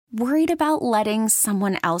Worried about letting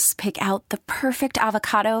someone else pick out the perfect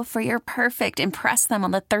avocado for your perfect impress them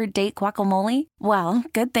on the third date guacamole? Well,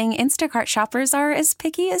 good thing Instacart shoppers are as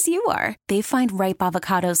picky as you are. They find ripe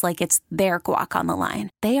avocados like it's their guac on the line.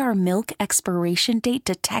 They are milk expiration date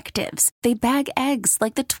detectives. They bag eggs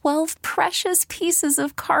like the 12 precious pieces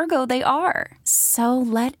of cargo they are. So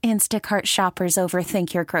let Instacart shoppers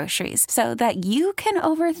overthink your groceries so that you can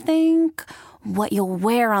overthink what you'll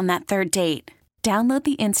wear on that third date. Download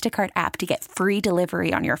the Instacart app to get free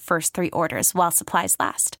delivery on your first 3 orders while supplies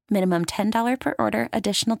last. Minimum $10 per order.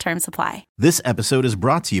 Additional terms apply. This episode is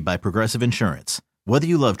brought to you by Progressive Insurance. Whether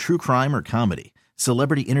you love true crime or comedy,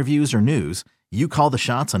 celebrity interviews or news, you call the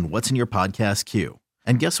shots on what's in your podcast queue.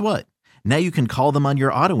 And guess what? Now you can call them on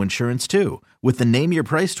your auto insurance too with the Name Your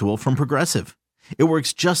Price tool from Progressive. It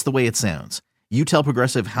works just the way it sounds. You tell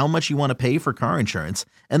Progressive how much you want to pay for car insurance,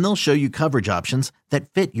 and they'll show you coverage options that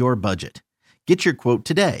fit your budget. Get your quote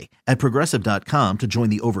today at Progressive.com to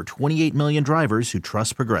join the over 28 million drivers who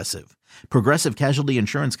trust Progressive. Progressive Casualty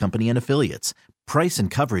Insurance Company and Affiliates. Price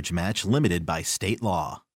and coverage match limited by state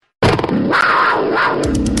law.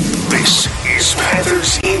 This is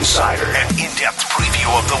Panthers Insider, an in-depth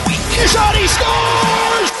preview of the week. He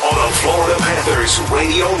scores! On the Florida Panthers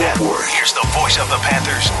Radio Network. Here's the voice of the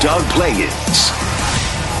Panthers, Doug Plagens.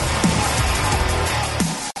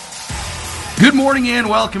 Good morning and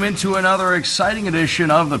welcome into another exciting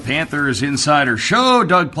edition of the Panthers Insider Show.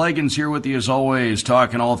 Doug Plagens here with you as always,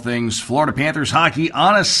 talking all things Florida Panthers hockey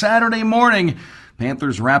on a Saturday morning.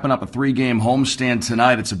 Panthers wrapping up a 3-game homestand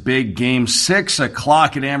tonight. It's a big game, 6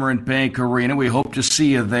 o'clock at Amerant Bank Arena. We hope to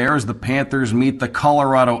see you there as the Panthers meet the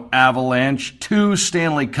Colorado Avalanche, 2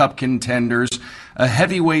 Stanley Cup contenders, a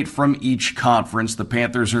heavyweight from each conference. The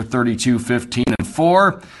Panthers are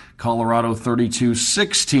 32-15-4. Colorado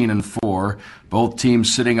 32-16-4. Both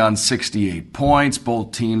teams sitting on 68 points.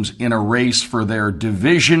 Both teams in a race for their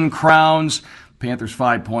division crowns. Panthers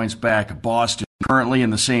 5 points back. Boston currently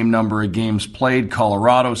in the same number of games played.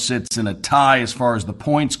 Colorado sits in a tie as far as the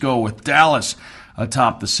points go with Dallas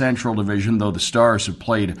atop the Central Division, though the Stars have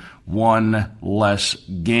played one less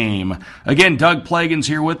game. Again, Doug Plagens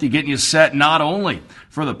here with you, getting you set not only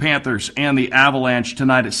for the Panthers and the Avalanche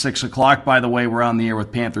tonight at 6 o'clock. By the way, we're on the air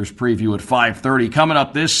with Panthers Preview at 5:30. Coming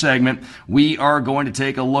up this segment, we are going to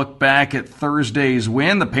take a look back at Thursday's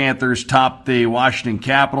win. The Panthers topped the Washington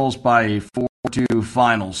Capitals by a 4-2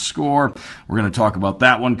 final score. We're going to talk about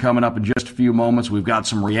that one coming up in just a few moments. We've got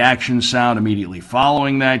some reaction sound immediately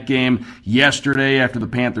following that game. Yesterday, after the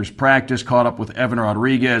Panthers practice, caught up with Evan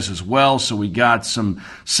Rodriguez as well, so we got some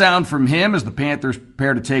sound from him as the Panthers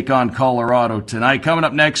prepare to take on Colorado tonight. Coming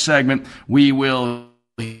up next segment, we will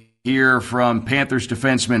hear from Panthers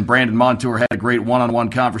defenseman Brandon Montour. Had a great one-on-one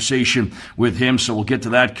conversation with him, so we'll get to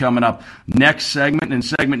that coming up next segment. In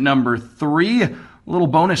segment number 3, a little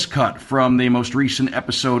bonus cut from the most recent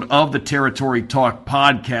episode of the Territory Talk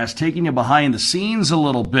podcast, taking you behind the scenes a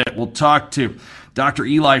little bit. We'll talk to Dr.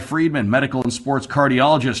 Eli Friedman, medical and sports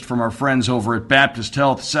cardiologist from our friends over at Baptist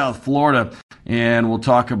Health, South Florida, and we'll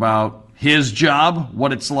talk about his job,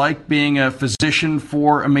 what it's like being a physician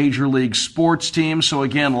for a major league sports team. So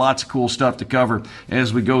again, lots of cool stuff to cover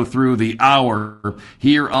as we go through the hour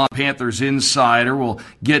here on Panthers Insider. We'll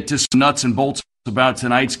get to some nuts and bolts about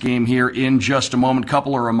tonight's game here in just a moment.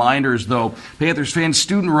 Couple of reminders, though. Panthers fans,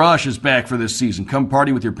 Student Rush is back for this season. Come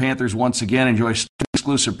party with your Panthers once again. Enjoy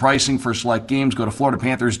exclusive pricing for select games. Go to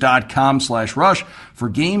floridapanthers.com/rush for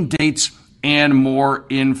game dates and more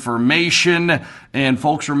information. And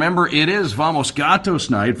folks, remember, it is Vamos Gatos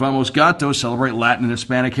night. Vamos Gatos celebrate Latin and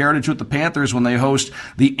Hispanic heritage with the Panthers when they host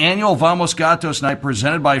the annual Vamos Gatos night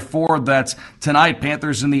presented by Ford. That's tonight.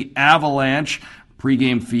 Panthers and the Avalanche.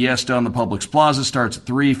 Pre-game fiesta on the Publix Plaza starts at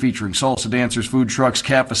 3, featuring salsa dancers, food trucks,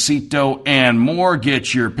 cafecito, and more.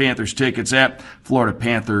 Get your Panthers tickets at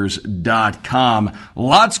floridapanthers.com.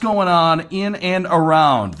 Lots going on in and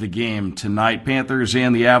around the game tonight. Panthers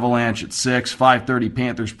and the Avalanche at 6, 5:30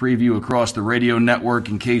 Panthers preview across the radio network.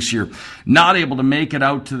 In case you're not able to make it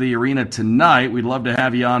out to the arena tonight, we'd love to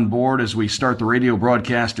have you on board as we start the radio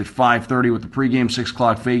broadcast at 5:30 with the pregame 6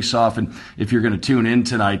 o'clock face-off. And if you're going to tune in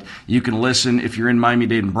tonight, you can listen if you're in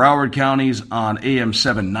Miami-Dade and Broward counties on AM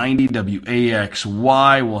 790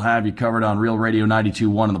 WAXY. We'll have you covered on Real Radio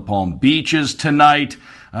 92.1 in the Palm Beaches tonight.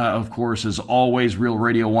 Of course, as always, Real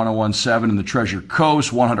Radio 101.7 in the Treasure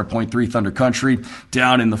Coast, 100.3 Thunder Country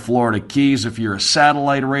down in the Florida Keys. If you're a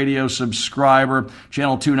satellite radio subscriber,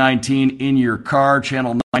 channel 219 in your car,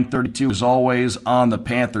 channel 932 as always on the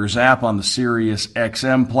Panthers app on the Sirius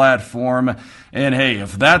XM platform. And hey,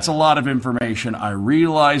 if that's a lot of information, I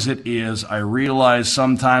realize it is. I realize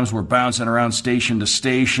sometimes we're bouncing around station to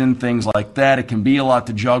station, things like that. It can be a lot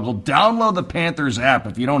to juggle. Download the Panthers app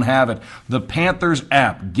if you don't have it. The Panthers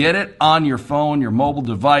app. Get it on your phone, your mobile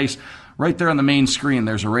device. Right there on the main screen,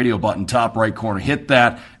 there's a radio button, top right corner. Hit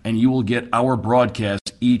that, and you will get our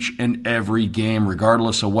broadcast each and every game,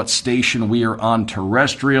 regardless of what station we are on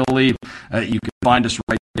terrestrially. You can find us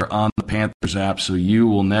right there on the Panthers app, so you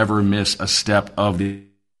will never miss a step of the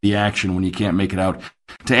action when you can't make it out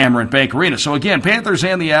to Amerant Bank Arena. So again, Panthers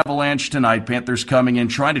and the Avalanche tonight. Panthers coming in,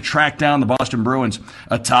 trying to track down the Boston Bruins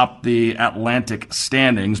atop the Atlantic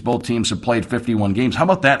standings. Both teams have played 51 games. How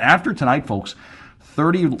about that? After tonight, folks,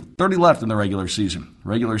 30 left in the regular season.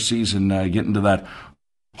 Getting to that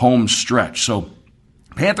home stretch. So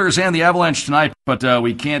Panthers and the Avalanche tonight, but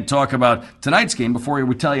we can't talk about tonight's game before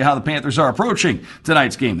we tell you how the Panthers are approaching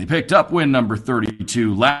tonight's game. They picked up win number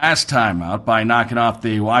 32 last time out by knocking off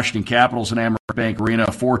the Washington Capitals in Amerant Bank Arena,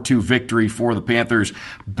 a 4-2 victory for the Panthers.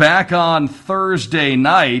 Back on Thursday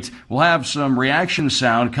night, we'll have some reaction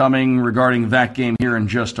sound coming regarding that game here in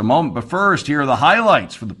just a moment. But first, here are the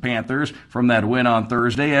highlights for the Panthers from that win on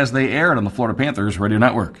Thursday as they aired on the Florida Panthers Radio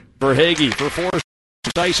Network. For Hagee, for Forrest.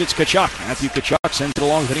 Dice, it's Tkachuk. Matthew Tkachuk sends it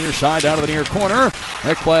along the near side, down to the near corner.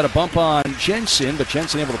 Ekblad had a bump on Jensen, but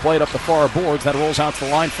Jensen able to play it up the far boards. That rolls out to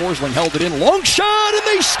the line. Forsling held it in. Long shot, and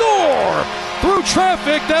they score! Through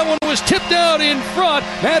traffic, that one was tipped out in front.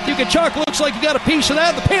 Matthew Tkachuk looks like he got a piece of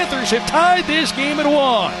that. The Panthers have tied this game at 1.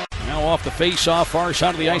 Now off the face-off, far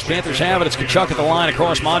side of the ice. Panthers have it. It's Tkachuk at the line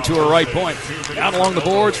across Montour right point. Down along the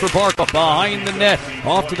boards for Barkov. Behind the net.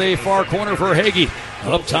 Off to the far corner for Hagee.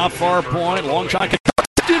 Up top far point. Long shot.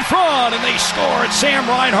 In front, and they score it. Sam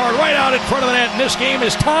Reinhart right out in front of the net, and this game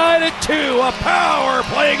is tied at 2. A power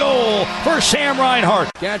play goal for Sam Reinhart.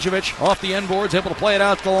 Gadjevich off the end boards, able to play it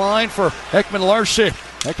out to the line for Ekman Larson.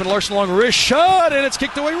 Ekman Larson along wrist shot, and it's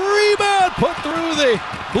kicked away. Rebound put through the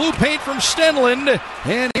blue paint from Stenlund.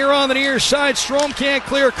 And here on the near side, Strome can't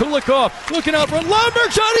clear. Kulikov looking out front.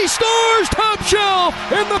 Lomberg shot, he scores! Top shelf!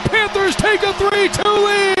 And the Panthers take a 3-2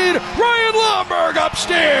 lead. Ryan Lomberg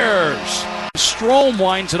upstairs. Strome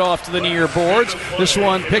winds it off to the near boards. This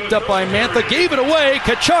one picked up by Mantha, gave it away.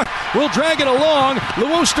 Tkachuk will drag it along.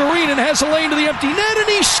 Luostarinen has a lane to the empty net, and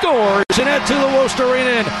he scores. And that to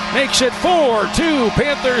Luostarinen makes it 4-2.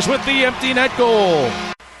 Panthers with the empty net goal.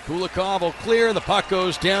 Kulikov will clear. The puck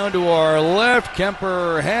goes down to our left.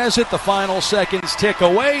 Kemper has it. The final seconds tick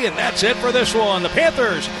away, and that's it for this one. The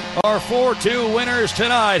Panthers are 4-2 winners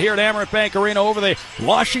tonight here at Amerant Bank Arena over the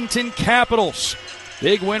Washington Capitals.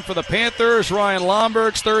 Big win for the Panthers. Ryan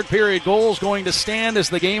Lomberg's third period goal is going to stand as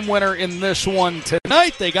the game winner in this one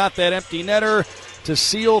tonight. They got that empty netter to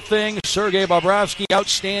seal things. Sergei Bobrovsky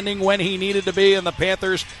outstanding when he needed to be, and the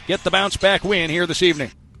Panthers get the bounce-back win here this evening.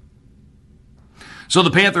 So the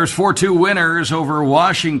Panthers 4-2 winners over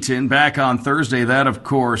Washington back on Thursday. That, of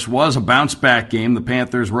course, was a bounce-back game. The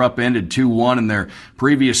Panthers were upended 2-1 in their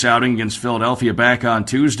previous outing against Philadelphia back on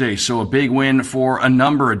Tuesday. So a big win for a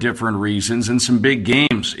number of different reasons and some big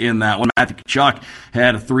games in that one. Matthew Tkachuk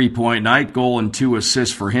had a 3-point night, goal and 2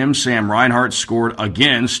 assists for him. Sam Reinhart scored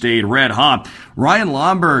again, stayed red hot. Ryan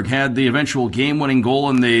Lomberg had the eventual game-winning goal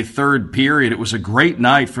in the third period. It was a great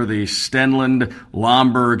night for the Stenlund,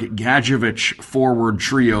 Lomberg, Gadjevich forward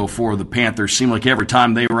trio for the Panthers. Seemed like every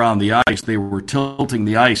time they were on the ice, they were tilting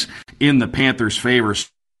the ice in the Panthers' favor.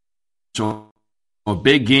 So a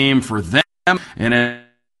big game for them, and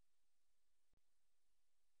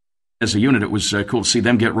as a unit, it was cool to see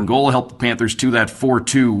them get one goal, help the Panthers to that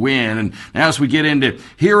 4-2 win. And now as we get into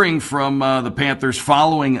hearing from the Panthers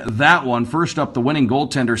following that one, first up, the winning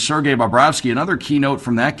goaltender, Sergei Bobrovsky. Another keynote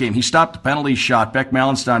from that game, he stopped a penalty shot. Beck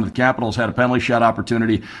Malenstein of the Capitals had a penalty shot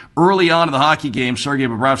opportunity early on in the hockey game. Sergei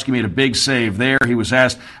Bobrovsky made a big save there. He was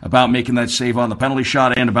asked about making that save on the penalty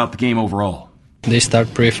shot and about the game overall. They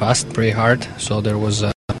start pretty fast, pretty hard, so there was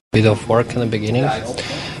a bit of work in the beginning.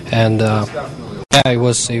 And yeah, it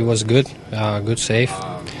was good, good save.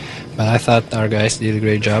 But I thought our guys did a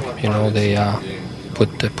great job. You know, they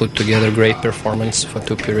put together great performance for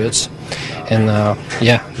 2 periods. And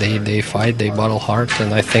yeah, they fight, they battle hard,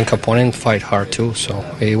 and I think opponent fight hard too. So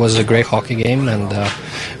it was a great hockey game, and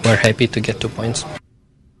we're happy to get 2 points.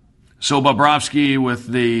 So Bobrovsky with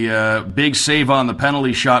the big save on the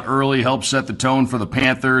penalty shot early helped set the tone for the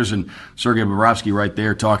Panthers, and Sergei Bobrovsky right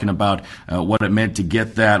there talking about what it meant to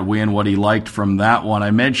get that win, what he liked from that one. I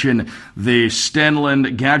mentioned the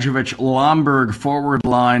Stenlund, Gadjevich, Lomberg forward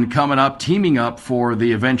line coming up, teaming up for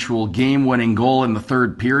the eventual game-winning goal in the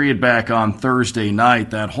third period back on Thursday night.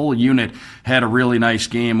 That whole unit had a really nice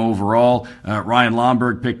game overall. Ryan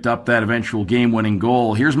Lomberg picked up that eventual game-winning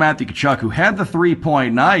goal. Here's Matthew Tkachuk, who had the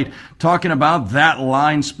three-point night, talking about that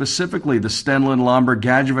line specifically, the Stenlund, Lomberg,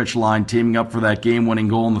 Gadjevich line teaming up for that game-winning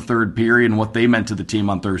goal in the third period and what they meant to the team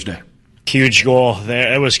on Thursday. Huge goal.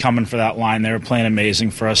 It was coming for that line. They were playing amazing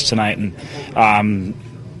for us tonight, and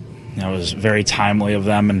it was very timely of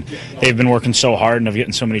them, and they've been working so hard and have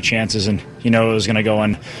getting so many chances, and it was going to go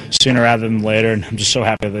in sooner rather than later, and I'm just so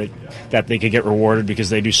happy that they could get rewarded because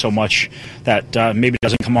they do so much that maybe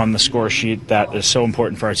doesn't come on the score sheet that is so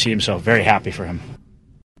important for our team, so very happy for him.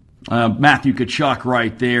 Matthew Tkachuk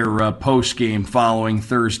right there post-game following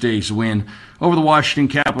Thursday's win over the Washington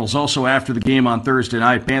Capitals. Also after the game on Thursday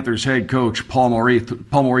night, Panthers head coach Paul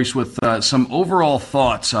Maurice with some overall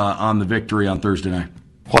thoughts on the victory on Thursday night.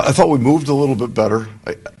 Well, I thought we moved a little bit better.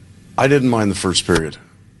 I didn't mind the first period.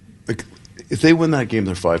 If they win that game,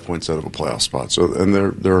 they're 5 points out of a playoff spot. So, and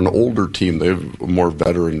they're an older team. They have a more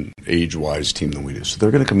veteran, age-wise team than we do. So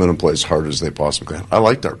they're going to come in and play as hard as they possibly can. I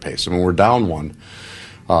liked our pace. I mean, we're down one.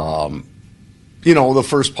 The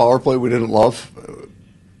first power play we didn't love.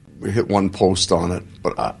 We hit one post on it,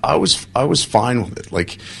 but I was fine with it.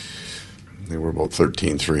 Like, they were about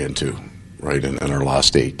 13-3-2, right, in our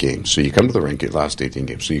last 8 games. So you come to the rink, last 18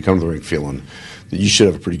 games. So you come to the rink feeling that you should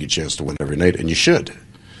have a pretty good chance to win every night, and you should.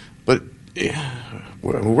 But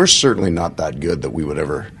we're certainly not that good that we would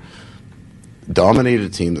ever dominate a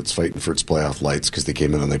team that's fighting for its playoff lights because they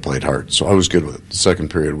came in and they played hard. So I was good with it. The second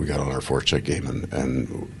period, we got on our forecheck game,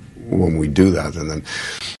 and when we do that, and then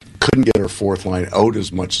couldn't get our fourth line out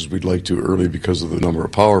as much as we'd like to early because of the number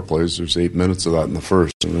of power plays. There's 8 minutes of that in the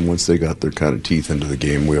first, and then once they got their kind of teeth into the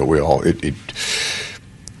game, it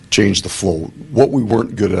changed the flow. What we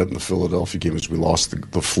weren't good at in the Philadelphia game is we lost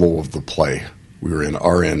the flow of the play. We were in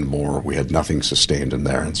our end more. We had nothing sustained in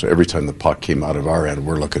there. And so every time the puck came out of our end,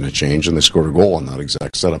 we're looking to change. And they scored a goal on that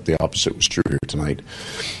exact setup. The opposite was true here tonight.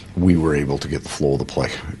 We were able to get the flow of the play,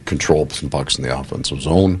 control some pucks in the offensive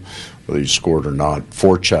zone, whether you scored or not,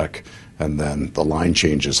 forecheck, and then the line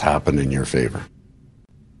changes happen in your favor.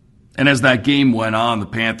 And as that game went on, the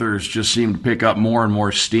Panthers just seemed to pick up more and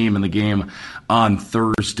more steam in the game on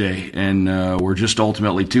Thursday, and were just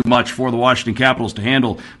ultimately too much for the Washington Capitals to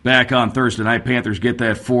handle back on Thursday night. Panthers get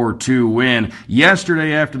that 4-2 win.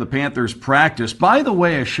 Yesterday after the Panthers practice, by the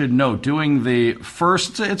way, I should note, doing the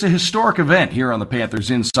first, it's a historic event here on the Panthers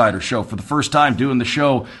Insider Show. For the first time, doing the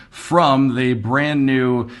show from the brand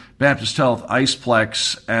new Baptist Health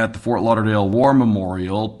Iceplex at the Fort Lauderdale War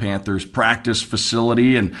Memorial, Panthers practice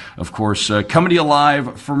facility, and of course coming to you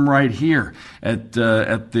live from right here at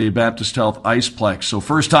the Baptist Health Iceplex. So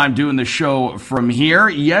first time doing the show from here.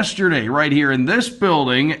 Yesterday, right here in this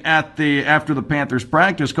building, after the Panthers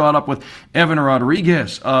practice, caught up with Evan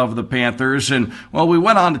Rodriguez of the Panthers, and well, we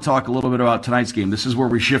went on to talk a little bit about tonight's game. This is where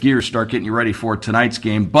we shift gears, start getting you ready for tonight's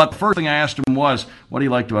game. But the first thing I asked him was what he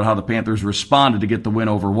liked about how the Panthers responded to get the win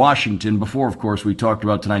over Washington. Before, of course, we talked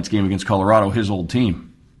about tonight's game against Colorado, his old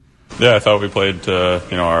team. Yeah, I thought we played to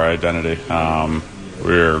our identity.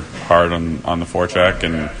 We were hard on the forecheck,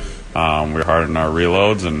 and we were hard on our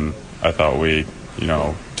reloads, and I thought we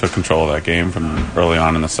took control of that game from early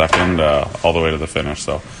on in the second all the way to the finish.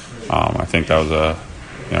 So I think that was a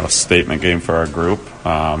statement game for our group.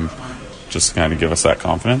 Just to kind of give us that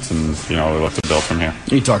confidence, and we look to build from here.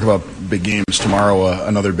 You talk about big games tomorrow,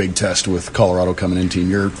 another big test with Colorado coming in. Team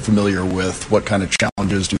you're familiar with. What kind of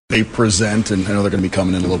challenges do they present? And I know they're going to be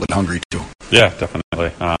coming in a little bit hungry too. Yeah,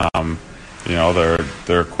 definitely.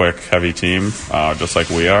 They're a quick, heavy team, just like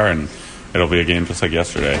we are, and it'll be a game just like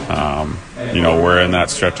yesterday. We're in that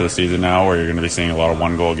stretch of the season now where you're going to be seeing a lot of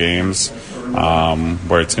one-goal games,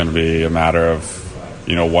 where it's going to be a matter of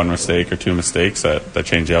one mistake or two mistakes that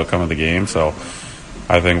change the outcome of the game. So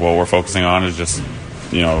I think what we're focusing on is just,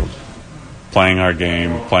 playing our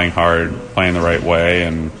game, playing hard, playing the right way,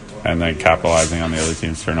 and then capitalizing on the other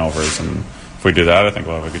team's turnovers. And if we do that, I think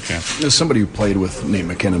we'll have a good chance. As somebody who played with Nate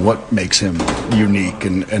McKinnon, what makes him unique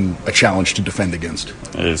and a challenge to defend against?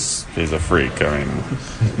 He's a freak. I mean,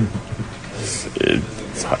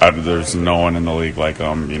 there's no one in the league like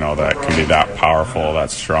him, that can be that powerful,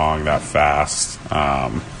 that strong, that fast.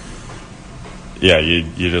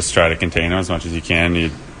 You just try to contain him as much as you can. I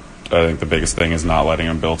think the biggest thing is not letting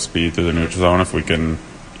him build speed through the neutral zone. If we can,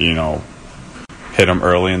 hit him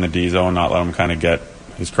early in the D zone, not let him kind of get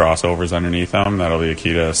his crossovers underneath him. That'll be a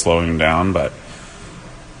key to slowing him down. But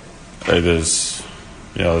there's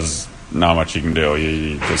not much you can do.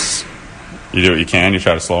 You do what you can. You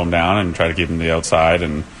try to slow him down and try to keep him to the outside,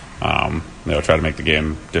 and try to make the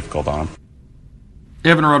game difficult on him.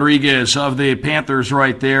 Evan Rodriguez of the Panthers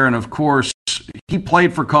right there, and of course, he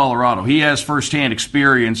played for Colorado. He has firsthand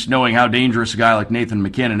experience knowing how dangerous a guy like Nathan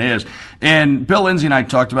MacKinnon is. And Bill Lindsay and I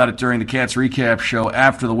talked about it during the Cats recap show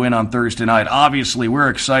after the win on Thursday night. Obviously, we're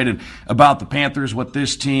excited about the Panthers, what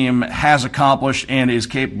this team has accomplished and is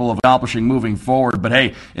capable of accomplishing moving forward. But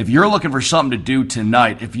hey, if you're looking for something to do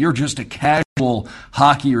tonight, if you're just a casual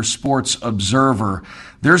hockey or sports observer,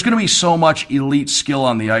 there's going to be so much elite skill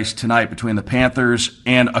on the ice tonight between the Panthers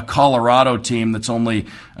and a Colorado team that's only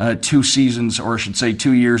 2 seasons, or I should say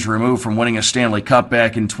 2 years removed from winning a Stanley Cup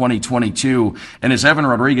back in 2022. And as Evan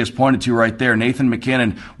Rodriguez pointed to right there, Nathan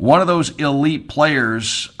MacKinnon, one of those elite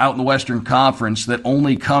players out in the Western Conference that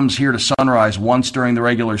only comes here to Sunrise once during the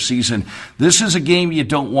regular season. This is a game you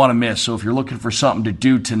don't want to miss. So if you're looking for something to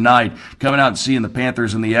do tonight, coming out and seeing the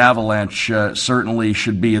Panthers and the Avalanche certainly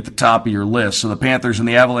should be at the top of your list. So the Panthers and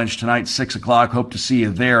the Avalanche tonight, 6 o'clock. Hope to see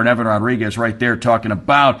you there. And Evan Rodriguez right there talking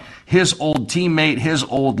about his old teammate, his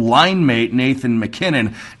old line mate, Nathan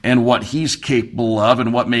MacKinnon, and what he's capable of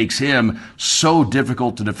and what makes him so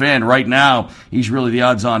difficult to defend. Right now, he's really the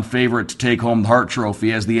odds-on favorite to take home the Hart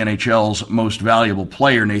Trophy as the NHL's most valuable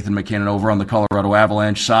player, Nathan MacKinnon, over on the Colorado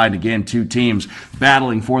Avalanche side. Again, 2 teams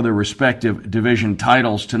battling for their respective division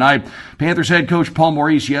titles tonight. Panthers head coach Paul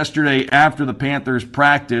Maurice yesterday after the Panthers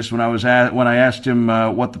practice, when I asked him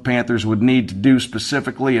what the Panthers would need to do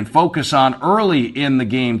specifically and focus on early in the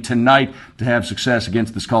game tonight to have success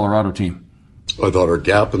against this Colorado team. I thought our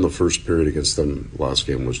gap in the first period against them last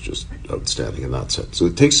game was just outstanding in that sense. So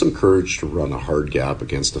it takes some courage to run a hard gap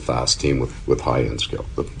against a fast team with high-end skill.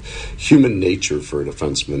 The human nature for a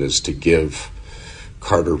defenseman is to give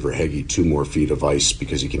Carter Verhaeghe 2 more feet of ice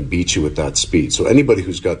because he can beat you at that speed. So anybody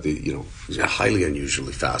who's got who's got highly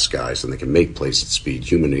unusually fast guys and they can make plays at speed,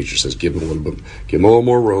 human nature says give him a little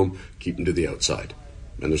more room, keep him to the outside.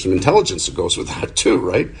 And there's some intelligence that goes with that too,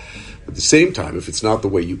 right? But at the same time, if it's not the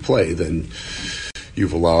way you play, then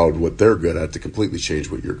you've allowed what they're good at to completely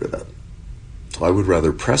change what you're good at. So I would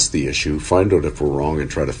rather press the issue, find out if we're wrong, and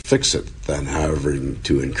try to fix it than having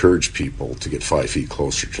to encourage people to get 5 feet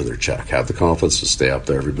closer to their check. Have the confidence to stay up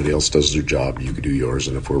there. Everybody else does their job. You can do yours,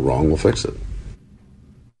 and if we're wrong, we'll fix it.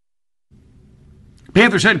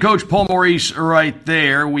 Panthers head coach Paul Maurice right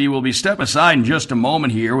there. We will be stepping aside in just a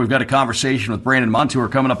moment here. We've got a conversation with Brandon Montour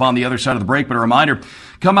coming up on the other side of the break. But a reminder,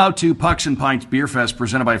 come out to Pucks and Pints Beer Fest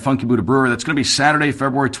presented by Funky Buddha Brewer. That's going to be Saturday,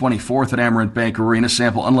 February 24th at Amaranth Bank Arena.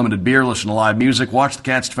 Sample unlimited beer, listen to live music, watch the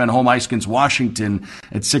Cats defend home ice against Washington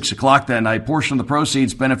at 6 o'clock that night. Portion of the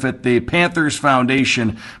proceeds benefit the Panthers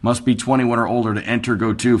Foundation. Must be 21 or older to enter.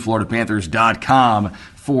 Go to FloridaPanthers.com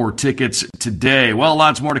for tickets today. Well,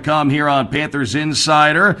 lots more to come here on Panthers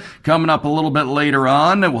Insider. Coming up a little bit later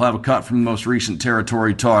on, we'll have a cut from the most recent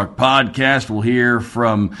Territory Talk podcast. We'll hear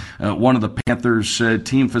from one of the Panthers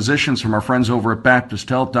team physicians from our friends over at Baptist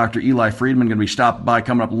Health, Dr. Eli Friedman, going to be stopping by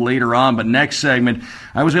coming up later on. But next segment,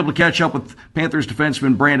 I was able to catch up with Panthers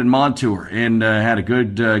defenseman Brandon Montour and had a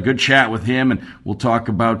good chat with him. And we'll talk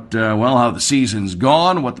about, how the season's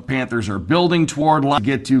gone, what the Panthers are building toward. We'll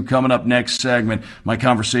get to coming up next segment. My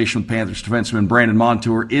conversation with Panthers defenseman Brandon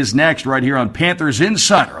Montour is next right here on Panthers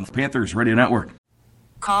Insider on the Panthers Radio Network.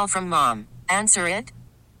 Call from mom. Answer it.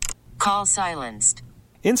 Call silenced.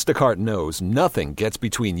 Instacart knows nothing gets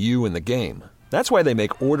between you and the game. That's why they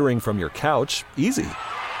make ordering from your couch easy.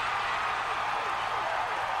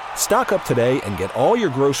 Stock up today and get all your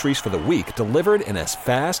groceries for the week delivered in as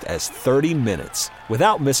fast as 30 minutes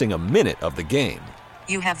without missing a minute of the game.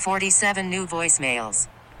 You have 47 new voicemails.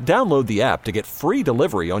 Download the app to get free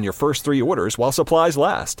delivery on your first 3 orders while supplies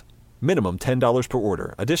last. Minimum $10 per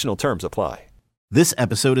order. Additional terms apply. This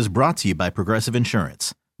episode is brought to you by Progressive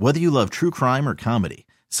Insurance. Whether you love true crime or comedy,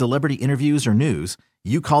 celebrity interviews or news,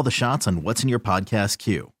 you call the shots on what's in your podcast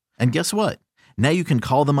queue. And guess what? Now you can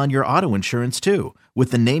call them on your auto insurance too with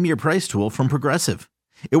the Name Your Price tool from Progressive.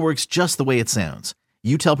 It works just the way it sounds.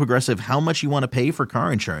 You tell Progressive how much you want to pay for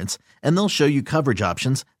car insurance, and they'll show you coverage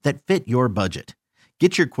options that fit your budget.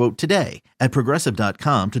 Get your quote today at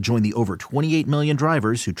Progressive.com to join the over 28 million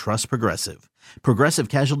drivers who trust Progressive. Progressive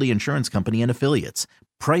Casualty Insurance Company and Affiliates.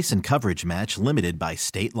 Price and coverage match limited by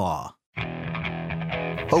state law.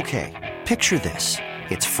 Okay, picture this.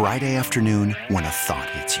 It's Friday afternoon when a thought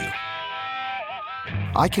hits you.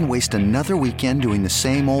 I can waste another weekend doing the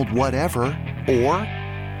same old whatever, or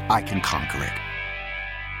I can conquer it.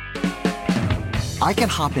 I can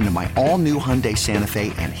hop into my all-new Hyundai Santa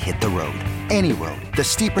Fe and hit the road. Any road. The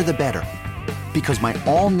steeper, the better. Because my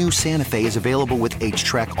all-new Santa Fe is available with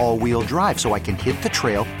H-Track all-wheel drive, so I can hit the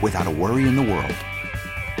trail without a worry in the world.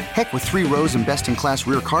 Heck, with 3 rows and best-in-class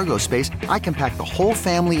rear cargo space, I can pack the whole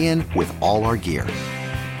family in with all our gear.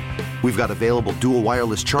 We've got available dual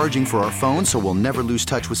wireless charging for our phones, so we'll never lose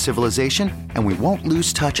touch with civilization, and we won't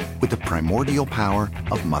lose touch with the primordial power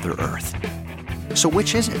of Mother Earth. So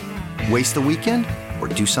which is it? Waste the weekend or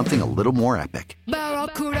do something a little more epic?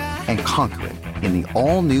 And conquer it in the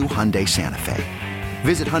all-new Hyundai Santa Fe.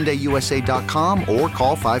 Visit HyundaiUSA.com or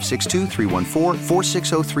call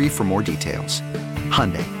 562-314-4603 for more details.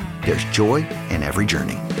 Hyundai, there's joy in every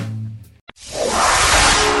journey.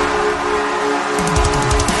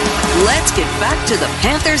 Let's get back to the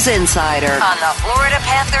Panthers Insider on the Florida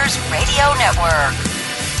Panthers Radio Network.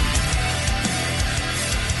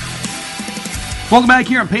 Welcome back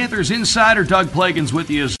here on Panthers Insider. Doug Plagens with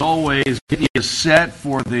you as always, getting you set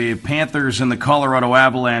for the Panthers and the Colorado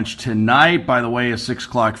Avalanche tonight. By the way, a 6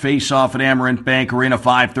 o'clock face-off at Amarant Bank Arena,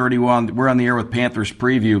 5:30. We're on the air with Panthers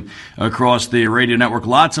Preview across the radio network.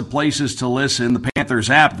 Lots of places to listen. The Panthers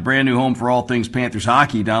app, the brand new home for all things Panthers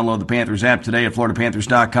hockey. Download the Panthers app today at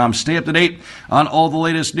FloridaPanthers.com. Stay up to date on all the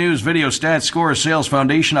latest news, video, stats, scores, sales,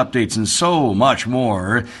 foundation updates, and so much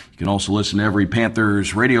more. You can also listen to every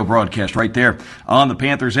Panthers radio broadcast right there on the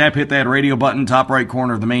Panthers app. Hit that radio button, top right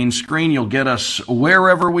corner of the main screen. You'll get us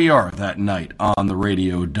wherever we are that night on the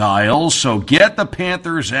radio dial. So get the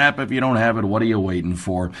Panthers app. If you don't have it, what are you waiting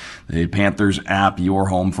for? The Panthers app, your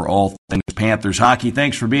home for all things Panthers hockey.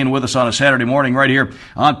 Thanks for being with us on a Saturday morning right here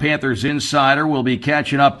on Panthers Insider. We'll be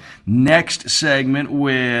catching up next segment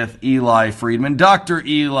with Eli Friedman. Dr.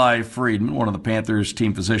 Eli Friedman, one of the Panthers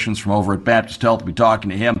team physicians from over at Baptist Health. We'll be talking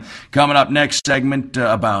to him coming up next segment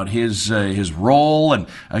about his role and,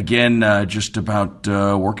 again, just about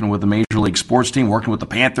working with the Major League Sports team, working with the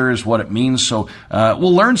Panthers, what it means. So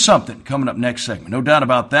we'll learn something coming up next segment. No doubt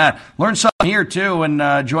about that. Learn something here, too,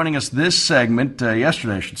 and joining us this segment,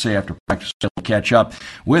 yesterday, I should say, after practice, we'll catch up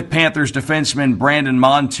with Panthers defenseman Brandon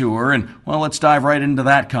Montour. And, well, let's dive right into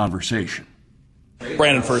that conversation.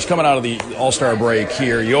 Brandon, first, coming out of the All-Star break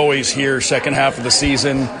here, you always hear second half of the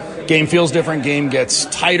season, game feels different, game gets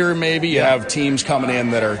tighter maybe. You have teams coming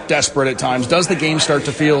in that are desperate at times. Does the game start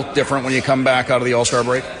to feel different when you come back out of the All-Star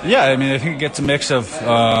break? Yeah, I mean, I think it gets a mix of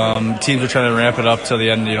teams are trying to ramp it up till the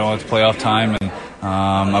end, it's playoff time. And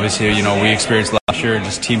obviously, we experienced last year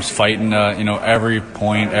just teams fighting, every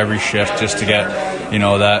point, every shift just to get,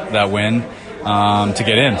 that win. To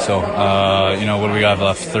get in. So, what do we got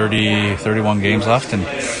left? 31 games left. And,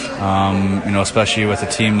 especially with a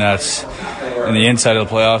team that's in the inside of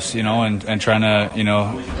the playoffs, and trying to,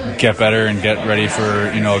 get better and get ready for,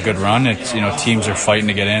 a good run. It's, teams are fighting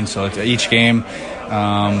to get in. So it's each game,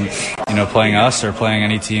 playing us or playing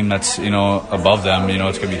any team that's, above them,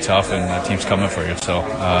 it's going to be tough and that team's coming for you. So,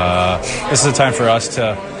 this is a time for us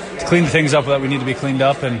to clean the things up that we need to be cleaned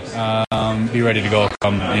up and be ready to go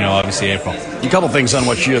come, obviously April. A couple things on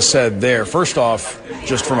what you just said there. First off,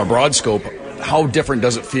 just from a broad scope, how different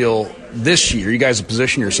does it feel this year? You guys have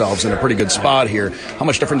positioned yourselves in a pretty good spot here. How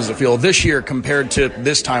much different does it feel this year compared to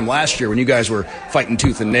this time last year when you guys were fighting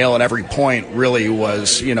tooth and nail and every point really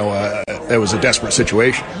was, it was a desperate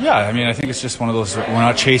situation? Yeah, I mean, I think it's just one of those, we're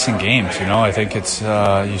not chasing games, I think it's,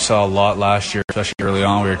 you saw a lot last year, especially early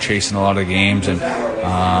on. We were chasing a lot of games and we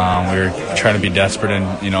were trying to be desperate and,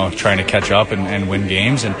 trying to catch up and win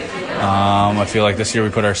games. And I feel like this year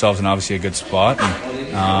we put ourselves in obviously a good spot.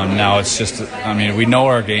 And now it's just, we know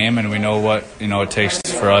our game and we know what, it takes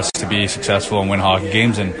for us to be successful and win hockey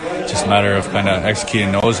games. And it's just a matter of kind of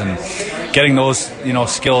executing those and getting those,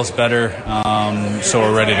 skills better so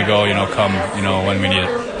we're ready to go, come, when we need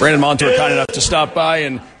it. Brandon Montour, kind enough to stop by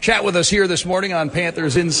and chat with us here this morning on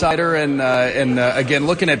Panthers Insider, and again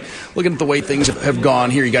looking at the way things have gone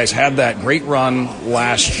here. You guys had that great run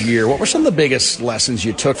last year. What were some of the biggest lessons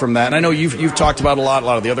you took from that? And I know you've talked about a lot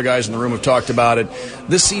of the other guys in the room have talked about it.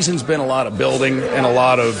 This season's been a lot of building and a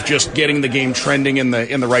lot of just getting the game trending in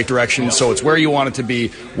the right direction. So it's where you want it to be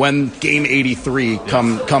when game 83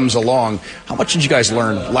 comes along. How much did you guys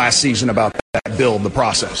learn last season about that build, the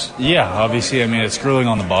process? Yeah, obviously, it's grueling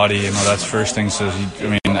on the body. That's first thing. So,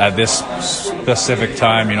 at this specific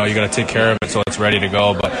time, you got to take care of it so it's ready to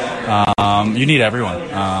go. But you need everyone.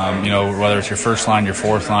 Whether it's your first line, your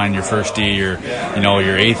fourth line, your first D, your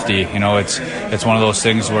eighth D. It's one of those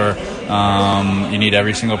things where you need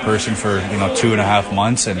every single person for 2.5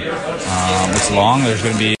 months, and it's long. There's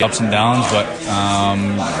going to be ups and downs, but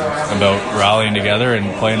about rallying together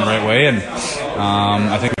and playing the right way. And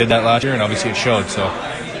I think we did that last year, and obviously it showed. So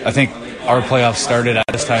I think our playoffs started at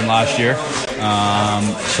this time last year.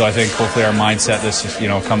 So I think hopefully our mindset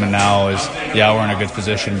coming now is, we're in a good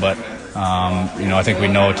position, but I think we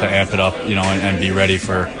know to amp it up, and be ready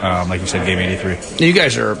for, like you said, game 83. You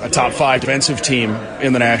guys are a top 5 defensive team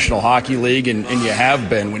in the National Hockey League, and you have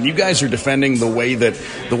been. When you guys are defending the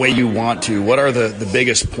way you want to, what are the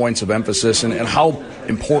biggest points of emphasis, and how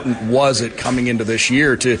important was it coming into this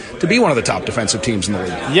year to be one of the top defensive teams in the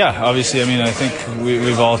league? Yeah, obviously. I mean, I think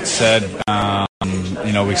we've all said,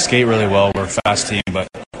 we skate really well. We're a fast team, but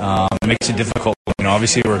it makes it difficult.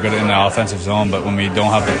 Obviously we're good in the offensive zone, but when we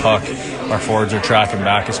don't have the puck, our forwards are tracking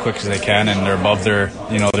back as quick as they can, and they're above their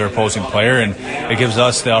opposing player, and it gives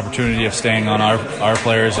us the opportunity of staying on our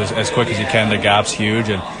players as quick as you can. The gap's huge,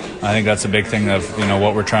 and I think that's a big thing of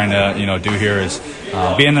what we're trying to do here is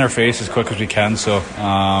be in their face as quick as we can. So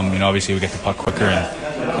obviously we get the puck quicker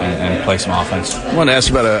and play some offense. I wanted to ask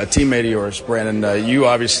you about a teammate of yours, Brandon. You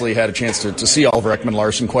obviously had a chance to see Oliver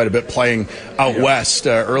Ekman-Larsson quite a bit playing out west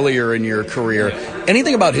earlier in your career.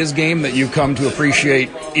 Anything about his game that you've come to appreciate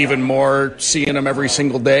even more, seeing him every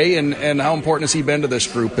single day, and how important has he been to this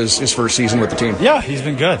group his first season with the team? Yeah, he's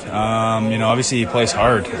been good. Obviously he plays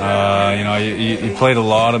hard. He played a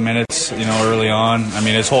lot of minutes, early on. I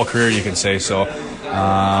mean, his whole career, you can say. So,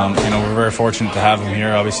 we're very fortunate to have him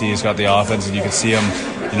here. Obviously, he's got the offense, and you can see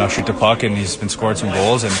him, shoot the puck, and he's been scoring some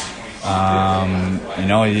goals. And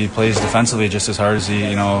he plays defensively just as hard as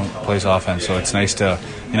he, plays offense. So it's nice to,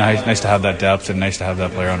 nice to have that depth and nice to have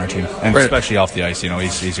that player on our team, and especially off the ice.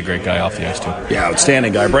 He's a great guy off the ice too. Yeah,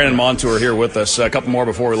 outstanding guy. Brandon Montour here with us. A couple more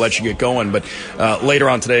before we let you get going. But later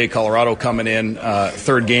on today, Colorado coming in,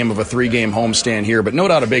 third game of a 3-game homestand here. But no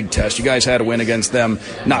doubt a big test. You guys had a win against them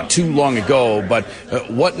not too long ago. But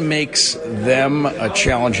what makes them a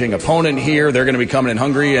challenging opponent here? They're going to be coming in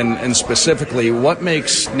hungry, and specifically, what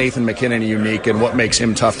makes Nathan McKinnon unique, and what makes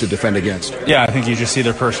him tough to defend against? Yeah, I think you just see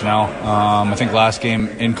their personnel. I think last game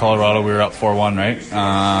in Colorado we were up 4-1,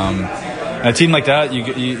 right? A team like that,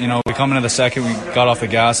 we come into the second, we got off the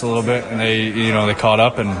gas a little bit, and they caught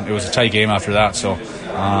up, and it was a tight game after that. So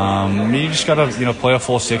you just got to play a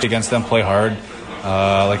full 6 against them, play hard.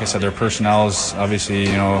 Like I said, their personnel is obviously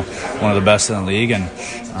one of the best in the league, and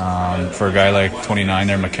for a guy like 29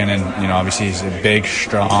 there, McKinnon, obviously he's a big,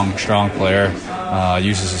 strong player.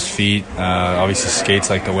 Uses his feet, obviously skates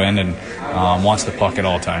like the wind, and wants the puck at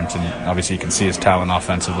all times. And obviously you can see his talent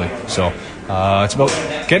offensively. So it's about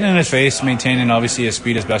getting in his face, maintaining obviously his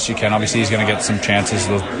speed as best you can. Obviously he's going to get some chances,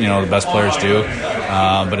 the best players do,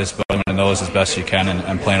 but it's about winning those as best you can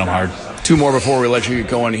and playing them hard. 2 more before we let you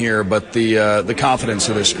get going here, but the confidence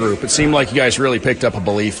of this group. It seemed like you guys really picked up a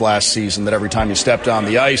belief last season that every time you stepped on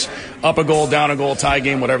the ice, up a goal, down a goal, tie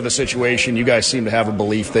game, whatever the situation, you guys seem to have a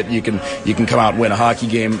belief that you can come out and win a hockey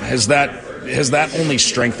game. Has that only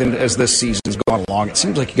strengthened as this season's gone along? It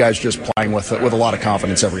seems like you guys just playing with a lot of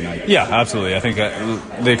confidence every night. Yeah, absolutely. I think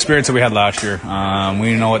the experience that we had last year,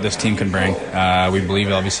 we know what this team can bring. We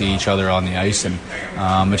believe obviously each other on the ice, and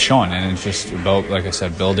it's showing. And it's just about, like I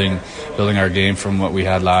said, building our game from what we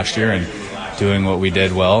had last year and doing what we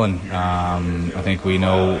did well. And I think we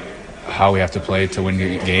know how we have to play to win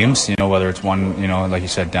games. Whether it's one, like you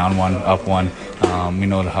said, down one, up one. We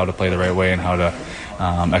know how to play the right way and how to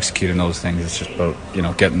executing those things. It's just about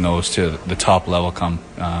getting those to the top level come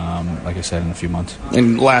like I said, in a few months.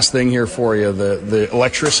 And last thing here for you, the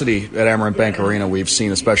electricity at Avalance Bank Arena we've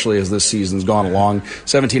seen, especially as this season's gone along,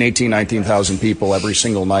 17, 18, 19,000 people every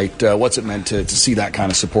single night. What's it meant to see that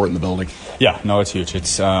kind of support in the building? Yeah, no, it's huge.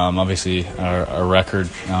 It's obviously a record.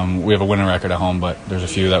 We have a winning record at home, but there's a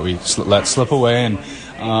few that we let slip away,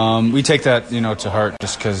 and we take that to heart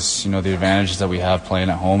just because the advantages that we have playing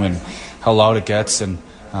at home and how loud it gets. And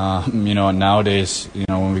nowadays,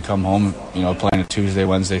 when we come home, playing a Tuesday,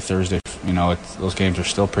 Wednesday, Thursday, those games are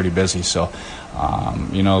still pretty busy. So,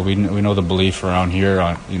 we know the belief around here,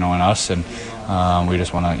 in us, and we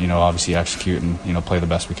just want to, obviously execute and, play the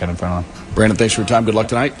best we can in front of them. Brandon, thanks for your time. Good luck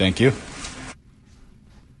tonight. Thank you.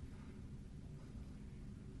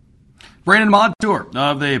 Brandon Montour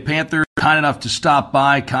of the Panthers, kind enough to stop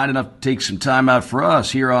by, kind enough to take some time out for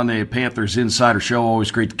us here on the Panthers Insider Show.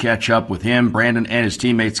 Always great to catch up with him. Brandon and his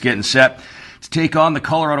teammates getting set to take on the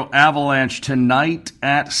Colorado Avalanche tonight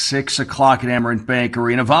at 6 o'clock at Avalance Bank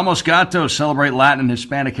Arena. Vamos Gatos celebrate Latin and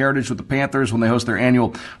Hispanic heritage with the Panthers when they host their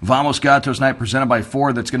annual Vamos Gatos night presented by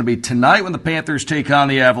Ford. That's going to be tonight when the Panthers take on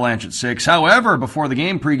the Avalanche at 6. However, before the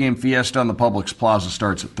game, pregame fiesta on the Publix Plaza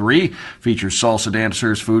starts at 3. Features salsa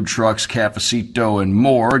dancers, food trucks, cafecito, and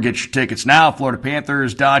more. Get your tickets now.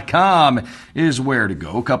 FloridaPanthers.com is where to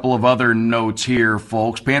go. A couple of other notes here,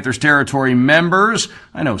 folks. Panthers territory members,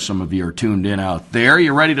 I know some of you are tuned in in out there.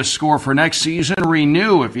 You ready to score for next season?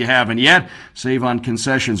 Renew if you haven't yet. Save on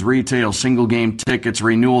concessions, retail, single game tickets.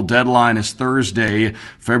 Renewal deadline is Thursday,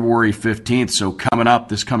 February 15th. So coming up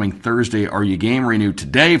this coming Thursday, are you game? Renew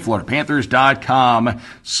today,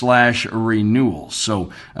 FloridaPanthers.com/renewal.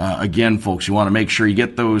 So again, folks, you want to make sure you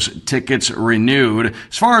get those tickets renewed.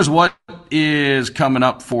 As far as what is coming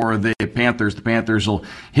up for the Panthers will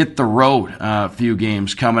hit the road. A few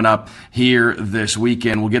games coming up here this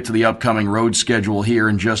weekend. We'll get to the upcoming road schedule here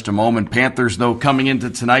in just a moment. Panthers, though, coming into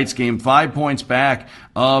tonight's game, 5 points back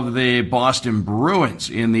of the Boston Bruins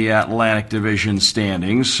in the Atlantic Division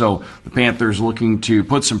standings. So the Panthers looking to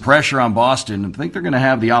put some pressure on Boston, and I think they're going to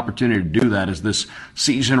have the opportunity to do that as this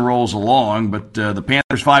season rolls along. But the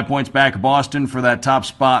Panthers 5 points back of Boston for that top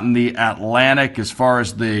spot in the Atlantic. As far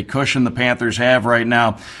as the cushion the Panthers have right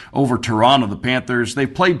now over Toronto, the Panthers,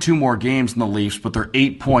 they've played 2 more games than the Leafs, but they're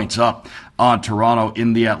 8 points up on Toronto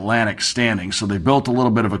in the Atlantic standings. So they built a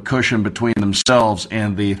little bit of a cushion between themselves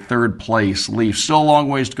and the third place Leafs. Still a long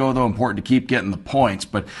ways to go, though. Important to keep getting the points.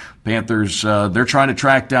 But Panthers, they're trying to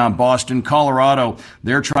track down Boston. Colorado,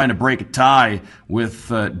 they're trying to break a tie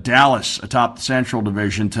with Dallas atop the Central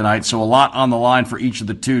Division tonight. So a lot on the line for each of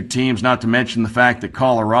the two teams, not to mention the fact that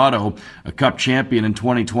Colorado, a Cup champion in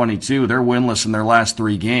 2022, they're winless in their last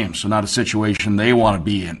 3 games. So not a situation they want to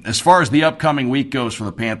be in. As far as the upcoming week goes for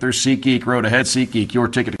the Panthers, SeatGeek road ahead. SeatGeek, your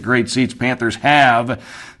ticket to great seats. Panthers have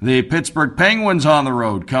the Pittsburgh Penguins on the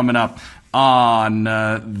road coming up on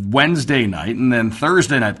Wednesday night, and then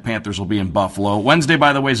Thursday night the Panthers will be in Buffalo. Wednesday,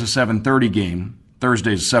 by the way, is a 7:30 game.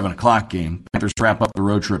 Thursday's a 7 o'clock game. Panthers wrap up the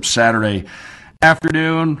road trip Saturday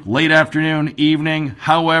afternoon, late afternoon, evening,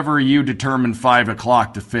 however you determine 5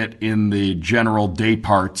 o'clock to fit in the general day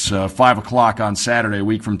parts. 5 o'clock on Saturday, a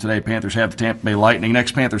week from today, Panthers have the Tampa Bay Lightning.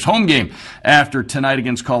 Next Panthers home game after tonight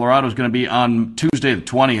against Colorado is going to be on Tuesday the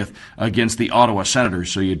 20th against the Ottawa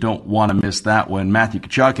Senators, so you don't want to miss that one. Matthew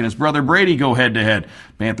Tkachuk and his brother Brady go head-to-head.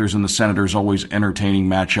 Panthers and the Senators, always entertaining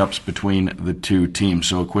matchups between the two teams,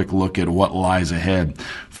 so a quick look at what lies ahead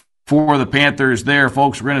for the Panthers there,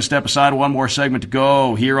 folks. We're going to step aside. One more segment to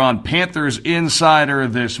go here on Panthers Insider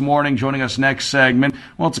this morning. Joining us next segment,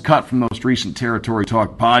 well, it's a cut from the most recent Territory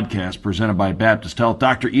Talk podcast presented by Baptist Health.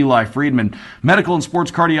 Dr. Eli Friedman, medical and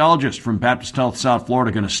sports cardiologist from Baptist Health, South Florida,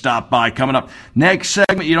 going to stop by. Coming up next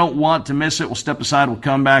segment, you don't want to miss it. We'll step aside. We'll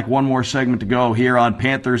come back. One more segment to go here on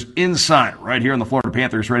Panthers Insider, right here on the Florida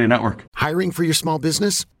Panthers Radio Network. Hiring for your small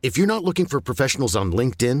business? If you're not looking for professionals on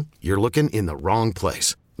LinkedIn, you're looking in the wrong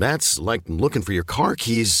place. That's like looking for your car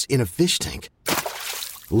keys in a fish tank.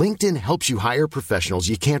 LinkedIn helps you hire professionals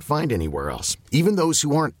you can't find anywhere else, even those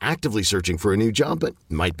who aren't actively searching for a new job but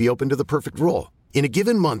might be open to the perfect role. In a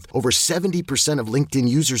given month, over 70% of LinkedIn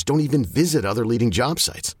users don't even visit other leading job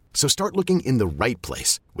sites. So start looking in the right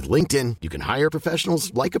place. With LinkedIn, you can hire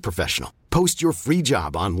professionals like a professional. Post your free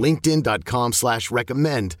job on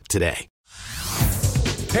linkedin.com/recommend today.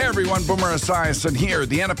 Hey everyone, Boomer Esiason here.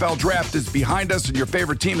 The NFL Draft is behind us and your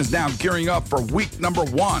favorite team is now gearing up for week number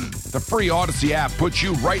 1. The free Odyssey app puts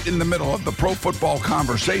you right in the middle of the pro football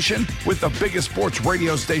conversation with the biggest sports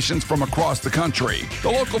radio stations from across the country.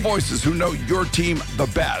 The local voices who know your team the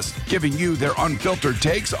best, giving you their unfiltered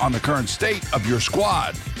takes on the current state of your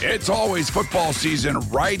squad. It's always football season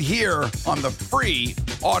right here on the free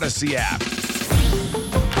Odyssey app.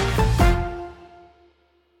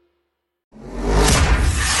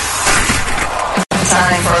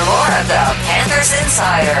 Time for more of the Panthers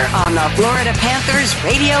Insider on the Florida Panthers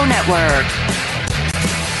Radio Network.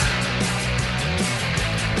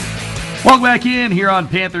 Welcome back in here on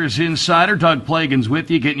Panthers Insider. Doug Plagens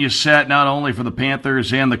with you, getting you set not only for the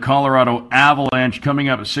Panthers and the Colorado Avalanche coming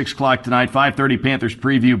up at 6 o'clock tonight, 5:30 Panthers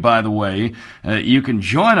preview, by the way. You can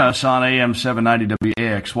join us on AM 790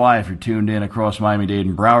 WAXY if you're tuned in across Miami-Dade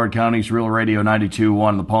and Broward counties, Real Radio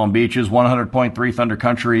 92.1 in the Palm Beaches, 100.3 Thunder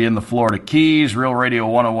Country in the Florida Keys, Real Radio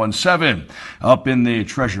 101.7 up in the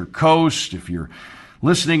Treasure Coast. If you're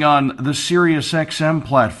listening on the SiriusXM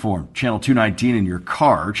platform, channel 219 in your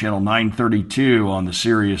car, channel 932 on the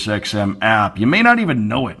SiriusXM app. You may not even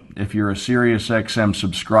know it if you're a SiriusXM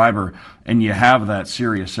subscriber and you have that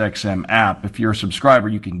SiriusXM app. If you're a subscriber,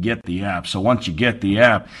 you can get the app. So once you get the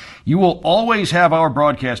app, you will always have our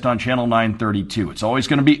broadcast on channel 932. It's always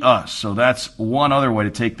going to be us. So that's one other way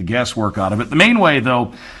to take the guesswork out of it. The main way,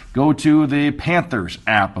 though, go to the Panthers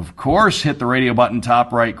app, of course. Hit the radio button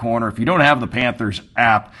top right corner. If you don't have the Panthers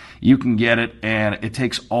app, you can get it, and it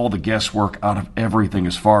takes all the guesswork out of everything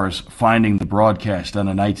as far as finding the broadcast on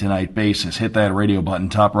a night-to-night basis. Hit that radio button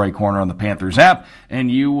top right corner on the Panthers app,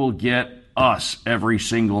 and you will get us every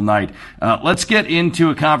single night. Let's get into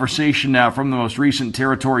a conversation now from the most recent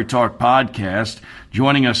Territory Talk podcast.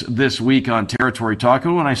 Joining us this week on Territory Talk,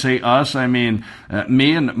 and when I say us, I mean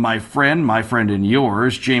me and my friend and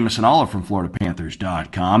yours, Jamison Olive from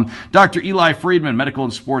FloridaPanthers.com. Dr. Eli Friedman, medical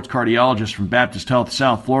and sports cardiologist from Baptist Health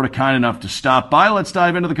South Florida, kind enough to stop by. Let's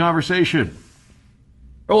dive into the conversation.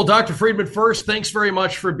 Well, Dr. Friedman, first, thanks very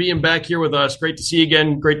much for being back here with us. Great to see you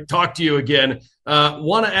again. Great to talk to you again.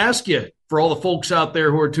 Want to ask you, for all the folks out there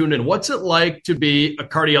who are tuned in, what's it like to be a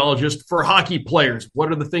cardiologist for hockey players? What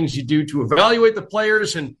are the things you do to evaluate the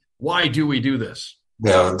players, and why do we do this?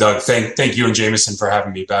 Yeah, Doug, thank you and Jamison for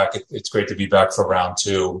having me back. It's great to be back for round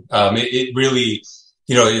two. It really,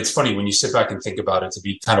 it's funny when you sit back and think about it, to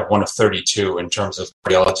be kind of one of 32 in terms of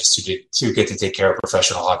cardiologists to get to take care of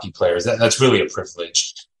professional hockey players. That's really a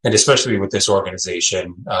privilege. And especially with this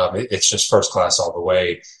organization, it's just first class all the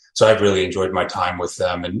way. So I've really enjoyed my time with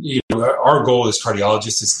them. And our goal as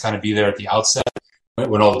cardiologists is to kind of be there at the outset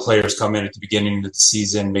when all the players come in at the beginning of the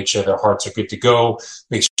season, make sure their hearts are good to go,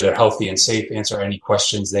 make sure they're healthy and safe, answer any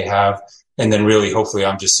questions they have. And then really, hopefully,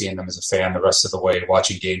 I'm just seeing them as a fan the rest of the way,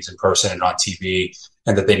 watching games in person and on TV,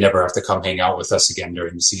 and that they never have to come hang out with us again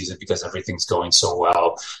during the season because everything's going so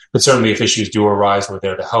well. But certainly if issues do arise, we're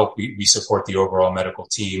there to help. We support the overall medical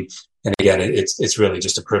team. And again, it's really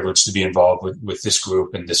just a privilege to be involved with this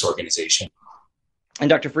group and this organization. And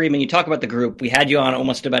Dr. Friedman, you talk about the group. We had you on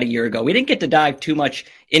almost about a year ago. We didn't get to dive too much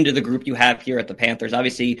into the group you have here at the Panthers.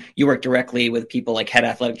 Obviously, you work directly with people like head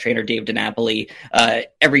athletic trainer Dave DiNapoli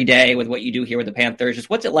every day with what you do here with the Panthers. Just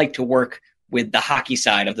what's it like to work with the hockey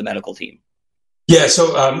side of the medical team? Yeah,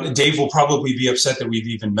 so Dave will probably be upset that we've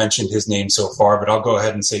even mentioned his name so far, but I'll go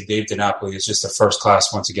ahead and say Dave DiNapoli is just a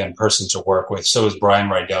first-class, once again, person to work with. So is Brian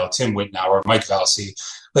Rydell, Tim Whitnauer, Mike Valsey,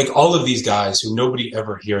 like all of these guys who nobody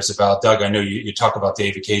ever hears about. Doug, I know you talk about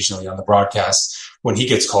Dave occasionally on the broadcast when he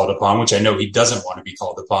gets called upon, which I know he doesn't want to be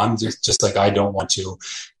called upon, just like I don't want to.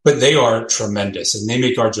 But they are tremendous, and they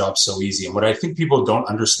make our job so easy. And what I think people don't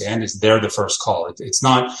understand is they're the first call. It's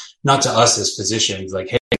not to us as physicians, like,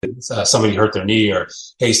 hey, somebody hurt their knee, or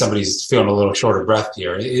hey, somebody's feeling a little short of breath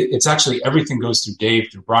here. It's actually everything goes through Dave,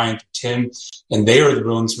 through Brian, through Tim, and they are the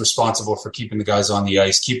ones responsible for keeping the guys on the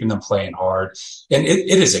ice, keeping them playing hard. And it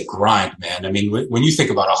is a grind, man. I mean, when you think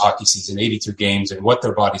about a hockey season, 82 games and what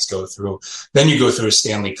their bodies go through, then you go through a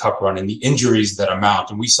Stanley Cup run and the injuries that amount.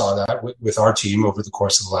 And we saw that with our team over the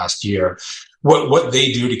course of the last year. What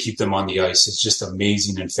they do to keep them on the ice is just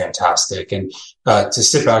amazing and fantastic. And to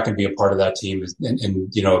sit back and be a part of that team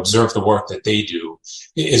and observe the work that they do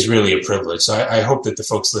is really a privilege. So I hope that the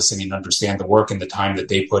folks listening understand the work and the time that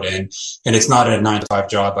they put in. And it's not a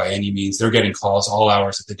 9-to-5 job by any means. They're getting calls all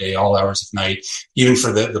hours of the day, all hours of night, even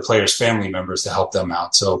for the players' family members to help them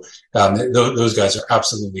out. So those guys are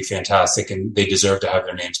absolutely fantastic, and they deserve to have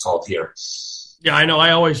their names called here. Yeah, I know. I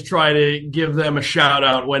always try to give them a shout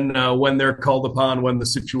out when they're called upon, when the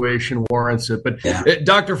situation warrants it. But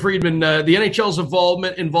Dr. Friedman, the NHL's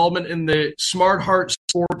involvement in the Smart Heart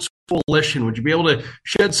Sports Coalition, would you be able to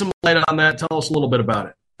shed some light on that? Tell us a little bit about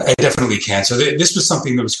it. I definitely can. So this was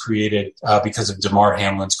something that was created because of Damar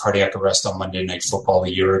Hamlin's cardiac arrest on Monday Night Football a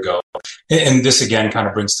year ago. And this, again, kind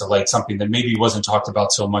of brings to light something that maybe wasn't talked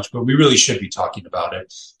about so much, but we really should be talking about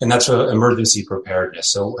it. And that's emergency preparedness.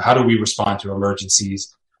 So how do we respond to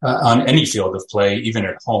emergencies on any field of play, even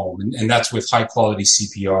at home? And that's with high-quality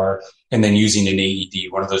CPR and then using an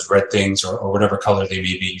AED, one of those red things or whatever color they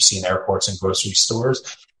may be you see in airports and grocery stores.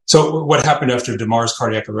 So what happened after Damar's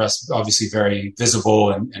cardiac arrest, obviously very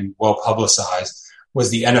visible and well publicized, was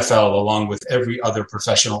the NFL, along with every other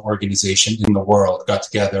professional organization in the world, got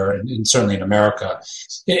together, and certainly in America,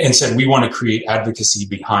 and said, we want to create advocacy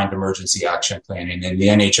behind emergency action planning. And the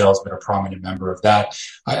NHL has been a prominent member of that.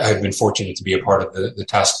 I've been fortunate to be a part of the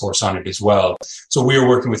task force on it as well. So we are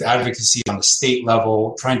working with advocacy on the state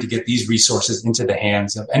level, trying to get these resources into the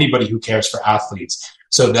hands of anybody who cares for athletes,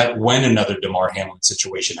 so that when another Damar Hamlin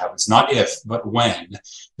situation happens, not if, but when,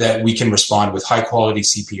 that we can respond with high-quality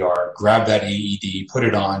CPR, grab that AED, put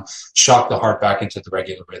it on, shock the heart back into the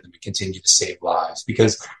regular rhythm, and continue to save lives.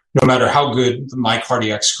 Because no matter how good my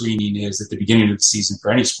cardiac screening is at the beginning of the season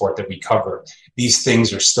for any sport that we cover, these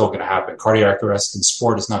things are still going to happen. Cardiac arrest in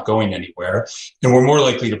sport is not going anywhere. And we're more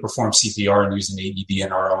likely to perform CPR and use an AED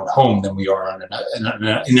in our own home than we are in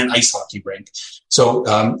an ice hockey rink. So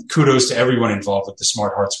kudos to everyone involved with the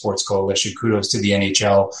Smart Heart Sports Coalition. Kudos to the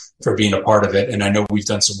NHL for being a part of it. And I know we've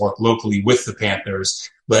done some work locally with the Panthers,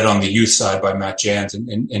 led on the youth side by Matt Jans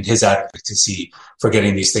and his advocacy for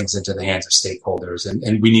getting these things into the hands of stakeholders.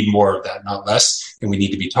 And we need more of that, not less. And we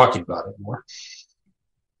need to be talking about it more.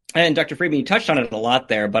 And Dr. Friedman, you touched on it a lot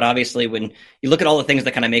there, but obviously when you look at all the things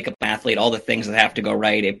that kind of make up an athlete, all the things that have to go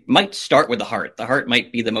right, it might start with the heart. The heart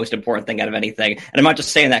might be the most important thing out of anything. And I'm not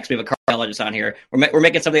just saying that because we have a cardiologist on here. We're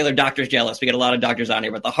making some of the other doctors jealous. We get a lot of doctors on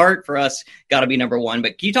here, but the heart for us got to be number one.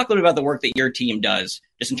 But can you talk a little bit about the work that your team does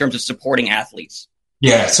just in terms of supporting athletes?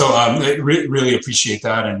 Yeah, so I really appreciate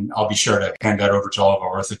that, and I'll be sure to hand that over to all of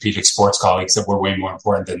our orthopedic sports colleagues that we're way more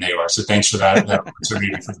important than they are. So thanks for that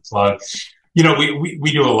opportunity for the plug. You know,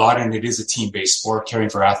 we do a lot, and it is a team-based sport. Caring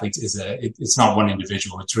for athletes it's not one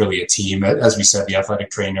individual. It's really a team. As we said, the athletic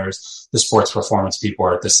trainers, the sports performance people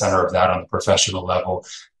are at the center of that on the professional level.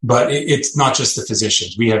 But it's not just the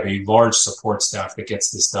physicians. We have a large support staff that gets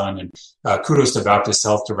this done. And kudos to Baptist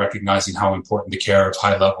Health to recognizing how important the care of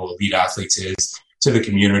high-level elite athletes is to the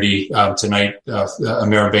community. Tonight,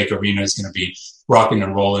 Ameribank Arena is going to be rocking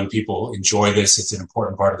and rolling. People enjoy this. It's an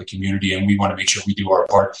important part of the community, and we want to make sure we do our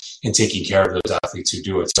part in taking care of those athletes who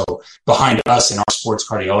do it. So behind us in our sports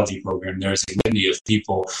cardiology program, there's a litany of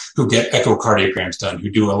people who get echocardiograms done,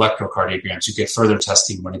 who do electrocardiograms, who get further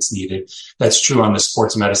testing when it's needed. That's true on the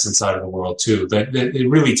sports medicine side of the world too. That it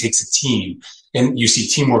really takes a team. And you see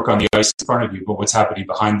teamwork on the ice in front of you, but what's happening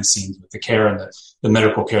behind the scenes with the care and the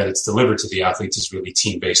medical care that's delivered to the athletes is really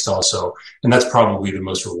team-based also. And that's probably the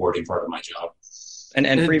most rewarding part of my job.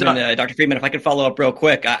 And Friedman, Dr. Friedman, if I could follow up real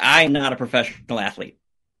quick, I'm not a professional athlete.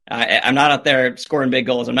 I'm not out there scoring big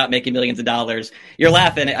goals. I'm not making millions of dollars. You're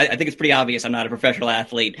laughing. I think it's pretty obvious I'm not a professional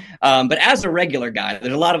athlete. But as a regular guy,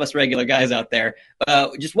 there's a lot of us regular guys out there.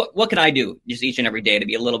 Just what can I do just each and every day to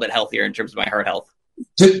be a little bit healthier in terms of my heart health?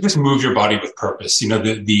 Just move your body with purpose. You know,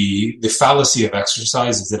 the fallacy of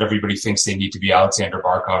exercise is that everybody thinks they need to be Alexander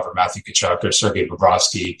Barkov or Matthew Tkachuk or Sergei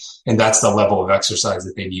Bobrovsky, and that's the level of exercise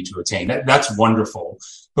that they need to attain. That's wonderful.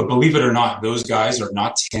 But believe it or not, those guys are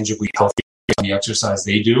not tangibly healthy on the exercise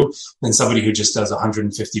they do than somebody who just does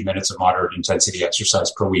 150 minutes of moderate intensity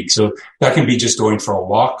exercise per week. So that can be just going for a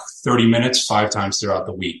walk, 30 minutes, 5 times throughout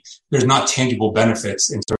the week. There's not tangible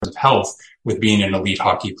benefits in terms of health with being an elite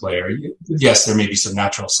hockey player. Yes, there may be some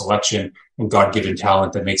natural selection and God-given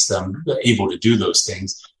talent that makes them able to do those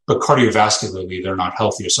things, but cardiovascularly, they're not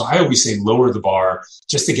healthier. So I always say lower the bar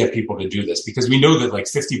just to get people to do this, because we know that like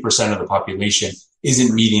 50% of the population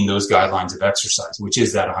isn't meeting those guidelines of exercise, which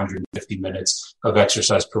is that 150 minutes of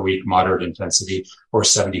exercise per week, moderate intensity, or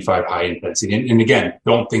 75 high intensity. And again,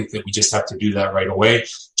 don't think that we just have to do that right away.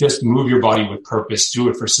 Just move your body with purpose. Do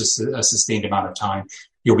it for a sustained amount of time.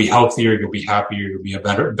 You'll be healthier, you'll be happier, you'll be a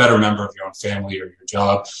better member of your own family or your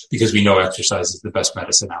job, because we know exercise is the best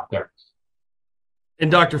medicine out there.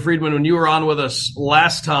 And Dr. Friedman, when you were on with us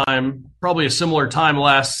last time, probably a similar time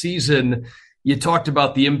last season, you talked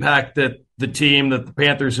about the impact that the team, that the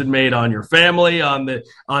Panthers had made on your family, on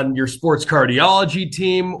your sports cardiology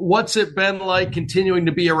team. What's it been like continuing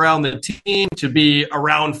to be around the team, to be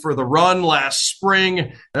around for the run last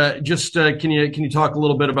spring? Can you talk a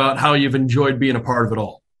little bit about how you've enjoyed being a part of it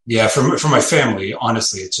all? Yeah, for my family,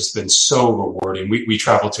 honestly, it's just been so rewarding. We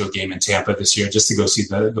traveled to a game in Tampa this year just to go see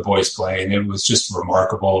the boys play, and it was just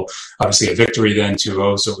remarkable. Obviously, a victory then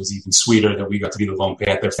 2-0, so it was even sweeter that we got to be the lone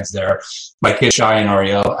Panther fans there. My kids, Shai and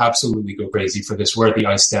Ariel, absolutely go crazy for this. We're at the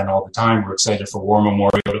ice stand all the time. We're excited for War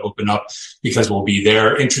Memorial to open up because we'll be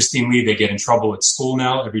there. Interestingly, they get in trouble at school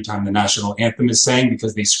now every time the national anthem is sang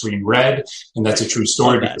because they scream red, and that's a true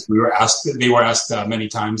story because they were asked many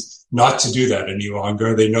times not to do that any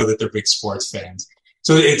longer. They know that they're big sports fans.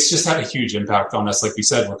 So it's just had a huge impact on us. Like we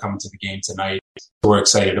said, we're coming to the game tonight. We're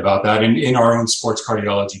excited about that. And in our own sports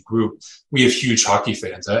cardiology group, we have huge hockey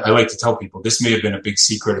fans. I like to tell people this may have been a big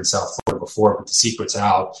secret in South Florida before, but the secret's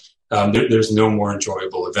out. There's no more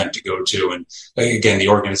enjoyable event to go to. And again, the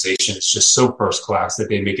organization is just so first class that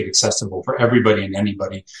they make it accessible for everybody and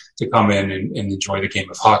anybody to come in and enjoy the game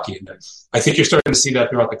of hockey. And I think you're starting to see that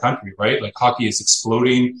throughout the country, right? Like hockey is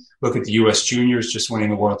exploding. Look at the U.S. juniors just winning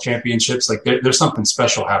the world championships. Like there's something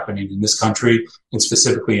special happening in this country and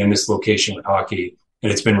specifically in this location with hockey.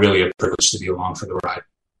 And it's been really a privilege to be along for the ride.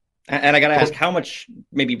 And I got to ask, how much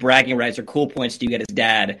maybe bragging rights or cool points do you get as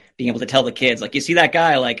dad being able to tell the kids, like, you see that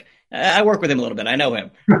guy, like, I work with him a little bit. I know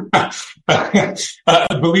him.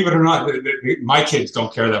 Believe it or not, my kids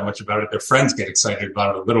don't care that much about it. Their friends get excited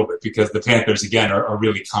about it a little bit because the Panthers, again, are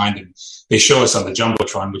really kind. And they show us on the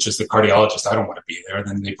Jumbotron, which is the cardiologist. I don't want to be there.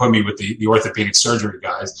 Then they put me with the orthopedic surgery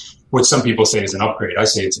guys, which some people say is an upgrade. I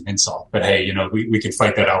say it's an insult. But, hey, we can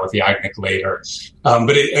fight that out with the IGNIC later.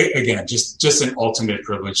 But again, just an ultimate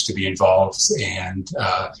privilege to be involved. And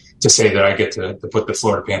to say that I get to put the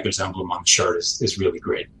Florida Panthers emblem on the shirt is really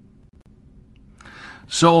great.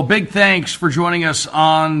 So big thanks for joining us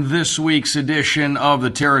on this week's edition of the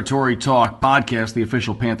Territory Talk podcast, the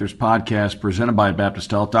official Panthers podcast presented by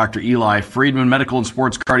Baptist Health. Dr. Eli Friedman, medical and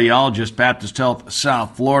sports cardiologist, Baptist Health,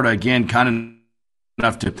 South Florida. Again, kind of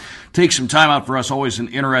enough to take some time out for us. Always an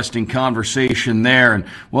interesting conversation there. And,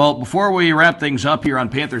 well, before we wrap things up here on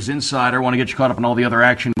Panthers Insider, I want to get you caught up on all the other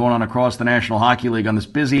action going on across the National Hockey League on this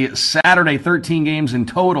busy Saturday. 13 games in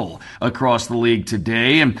total across the league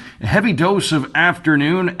today, and a heavy dose of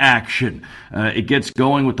afternoon action. It gets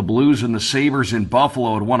going with the Blues and the Sabres in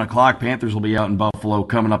Buffalo at 1 o'clock. Panthers will be out in Buffalo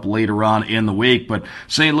coming up later on in the week. But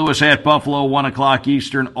St. Louis at Buffalo, 1 o'clock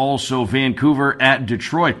Eastern. Also Vancouver at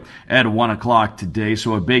Detroit at 1 o'clock today.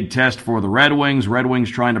 So a big test for the Red Wings. Red Wings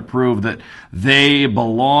trying to prove that they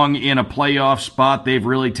belong in a playoff spot. They've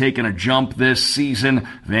really taken a jump this season.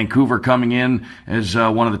 Vancouver coming in as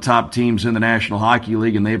one of the top teams in the National Hockey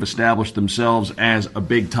League, and they've established themselves as a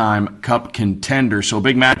big-time cup contender. So a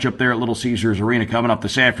big matchup there at Little Caesars Arena coming up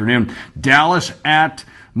this afternoon. Dallas at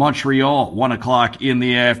Montreal, 1 o'clock in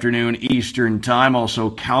the afternoon Eastern time. Also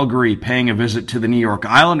Calgary paying a visit to the New York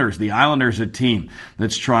Islanders. The Islanders, a team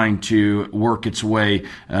that's trying to work its way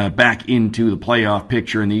back into the playoff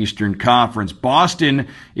picture in the Eastern Conference. Boston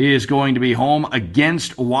is going to be home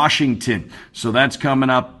against Washington. So that's coming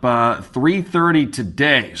up 3:30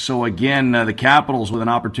 today. So again, the Capitals with an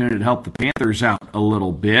opportunity to help the Panthers out a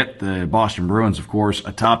little bit. The Boston Bruins, of course,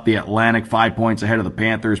 atop the Atlantic, 5 points ahead of the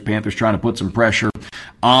Panthers. Panthers trying to put some pressure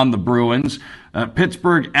on the Bruins.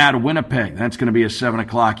 Pittsburgh at Winnipeg. That's going to be a 7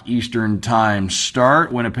 o'clock Eastern time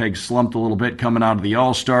start. Winnipeg slumped a little bit coming out of the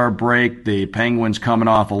All-Star break. The Penguins coming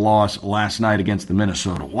off a loss last night against the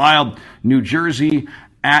Minnesota Wild. New Jersey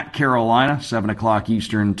at Carolina, 7 o'clock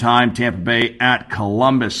Eastern time. Tampa Bay at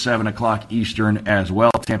Columbus, 7 o'clock Eastern as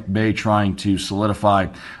well. Tampa Bay trying to solidify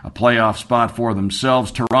a playoff spot for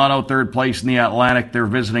themselves. Toronto, third place in the Atlantic. They're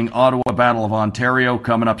visiting Ottawa, Battle of Ontario,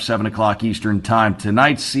 coming up 7 o'clock Eastern time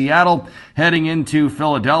tonight. Seattle heading into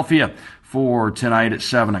Philadelphia for tonight at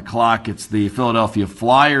 7 o'clock. It's the Philadelphia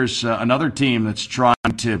Flyers, another team that's trying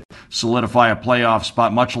to solidify a playoff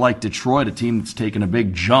spot, much like Detroit, a team that's taken a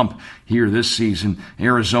big jump here this season.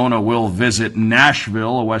 Arizona will visit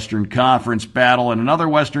Nashville, a Western Conference battle, and another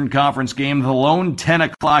Western Conference game, the lone 10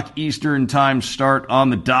 o'clock Eastern time start on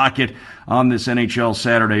the docket on this NHL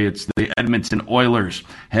Saturday. It's the Edmonton Oilers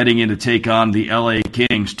heading in to take on the LA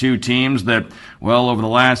Kings, two teams that, well, over the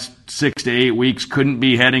last 6 to 8 weeks couldn't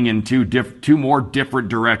be heading in two more different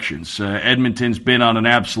directions. Edmonton's been on an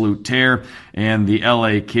absolute tear, and the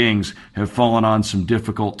LA Kings have fallen on some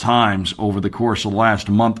difficult times over the course of the last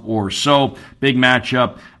month or so. Big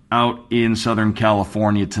matchup out in Southern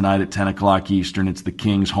California tonight at 10 o'clock Eastern. It's the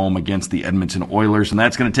Kings home against the Edmonton Oilers. And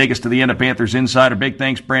that's going to take us to the end of Panthers Insider. Big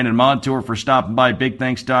thanks, Brandon Montour, for stopping by. Big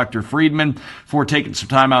thanks, Dr. Friedman, for taking some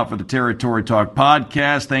time out for the Territory Talk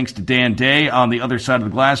podcast. Thanks to Dan Day on the other side of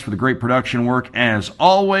the glass for the great production work as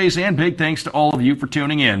always. And big thanks to all of you for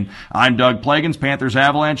tuning in. I'm Doug Plagens, Panthers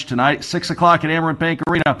Avalanche tonight, 6 o'clock at Avalance Bank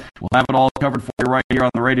Arena. We'll have it all covered for you right here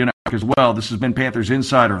on the radio network as well. This has been Panthers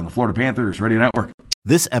Insider on the Florida Panthers Radio Network.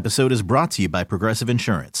 This episode is brought to you by Progressive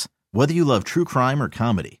Insurance. Whether you love true crime or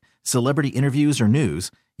comedy, celebrity interviews or news,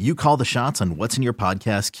 you call the shots on what's in your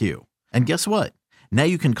podcast queue. And guess what? Now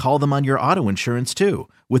you can call them on your auto insurance too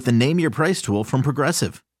with the Name Your Price tool from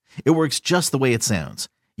Progressive. It works just the way it sounds.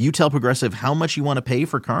 You tell Progressive how much you want to pay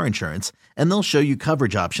for car insurance, and they'll show you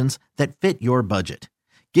coverage options that fit your budget.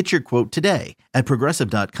 Get your quote today at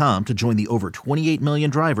Progressive.com to join the over 28 million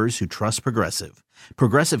drivers who trust Progressive.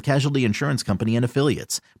 Progressive Casualty Insurance Company and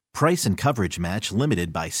Affiliates. Price and coverage match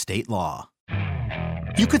limited by state law.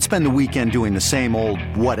 You could spend the weekend doing the same old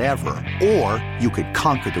whatever, or you could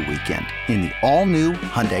conquer the weekend in the all-new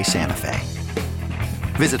Hyundai Santa Fe.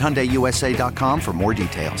 Visit HyundaiUSA.com for more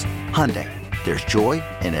details. Hyundai, there's joy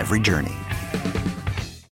in every journey.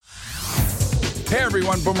 Hey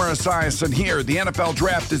everyone, Boomer Esiason here. The NFL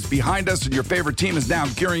Draft is behind us and your favorite team is now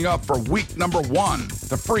gearing up for week number 1.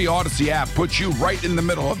 The free Odyssey app puts you right in the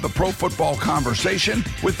middle of the pro football conversation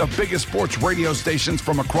with the biggest sports radio stations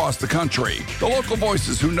from across the country. The local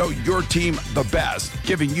voices who know your team the best,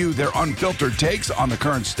 giving you their unfiltered takes on the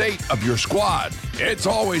current state of your squad. It's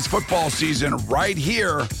always football season right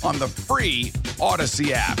here on the free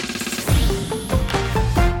Odyssey app.